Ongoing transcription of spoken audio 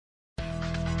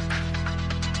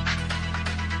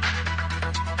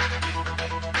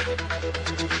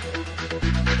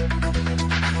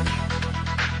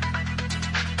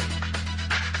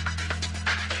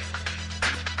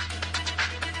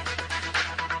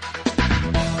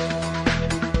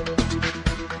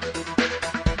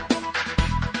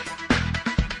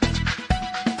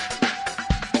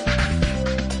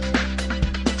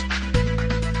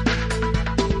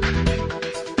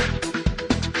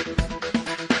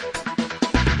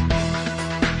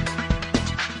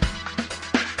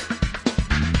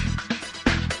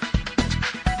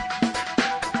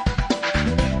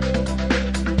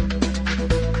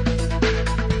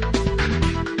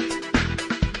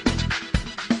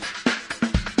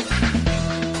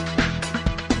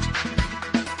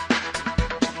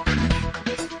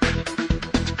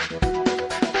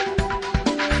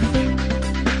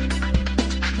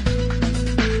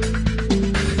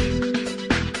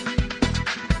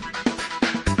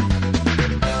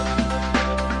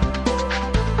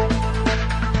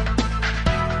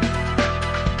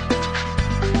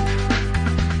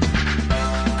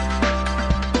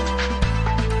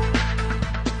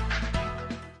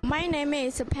My name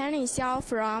is Pennie Xiao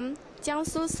from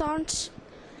Jiangsu Sunchi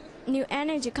New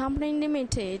Energy Company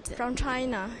Limited from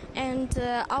China, and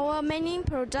our main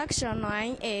production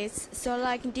line is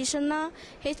solar conditioner,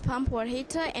 heat pump water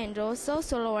heater, and also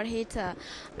solar water heater.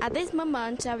 At this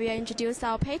moment, I will introduce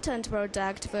our patent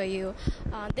product for you.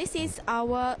 This is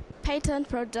our patent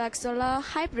product solar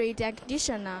hybrid air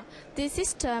conditioner. This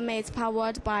system is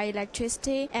powered by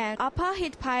electricity and upper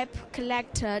heat pipe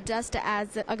collector just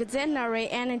as auxiliary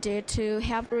energy to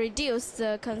help reduce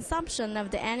the consumption of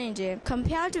the energy.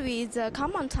 Compared with the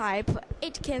common type,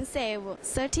 it can save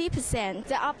 30%.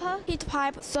 The upper heat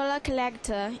pipe solar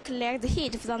collector collects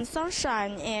heat from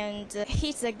sunshine and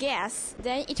heats the gas.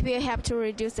 Then it will help to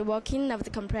reduce the working of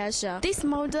the compressor. This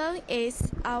model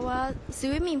is our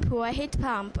swimming pool heat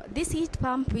pump. This heat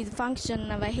pump with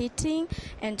function of heating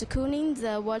and cooling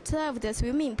the water of the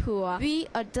swimming pool. We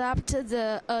adopt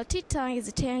the Titan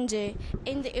exchange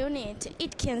in the unit.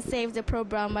 It can save the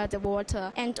problem of the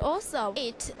water, and also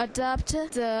it adopts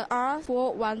the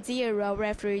R410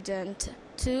 refrigerant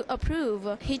to improve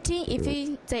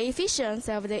heating the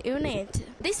efficiency of the unit.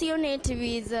 This unit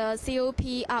with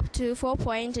COP up to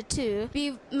 4.2,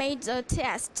 we made a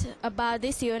test about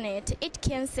this unit. It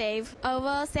can save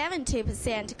over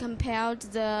 70% compared to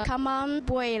the common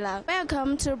boiler.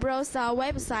 Welcome to browse our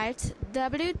website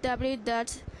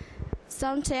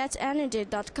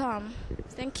www.sunchattenergy.com.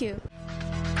 Thank you.